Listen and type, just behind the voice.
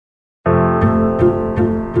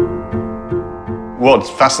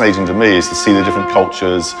What's fascinating to me is to see the different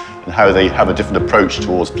cultures and how they have a different approach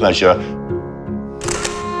towards pleasure.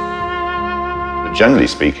 But generally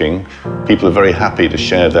speaking, people are very happy to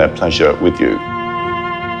share their pleasure with you.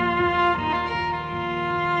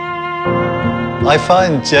 I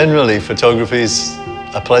find generally photography is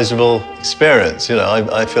a pleasurable experience. You know,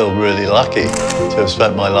 I feel really lucky to have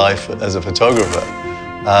spent my life as a photographer.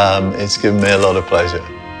 It's given me a lot of pleasure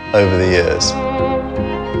over the years.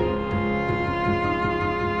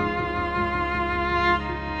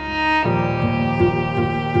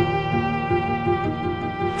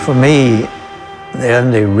 For me, the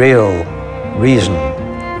only real reason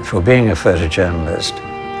for being a photojournalist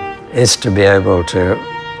is to be able to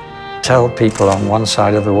tell people on one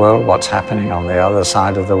side of the world what's happening on the other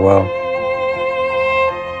side of the world.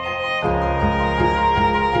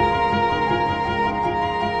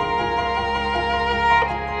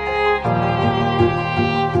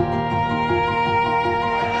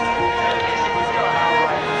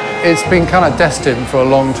 It's been kind of destined for a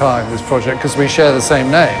long time, this project, because we share the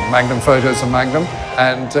same name, Magnum Photos and Magnum.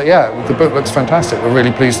 And yeah, the book looks fantastic. We're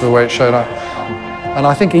really pleased with the way it showed up. And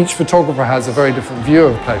I think each photographer has a very different view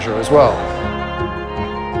of pleasure as well.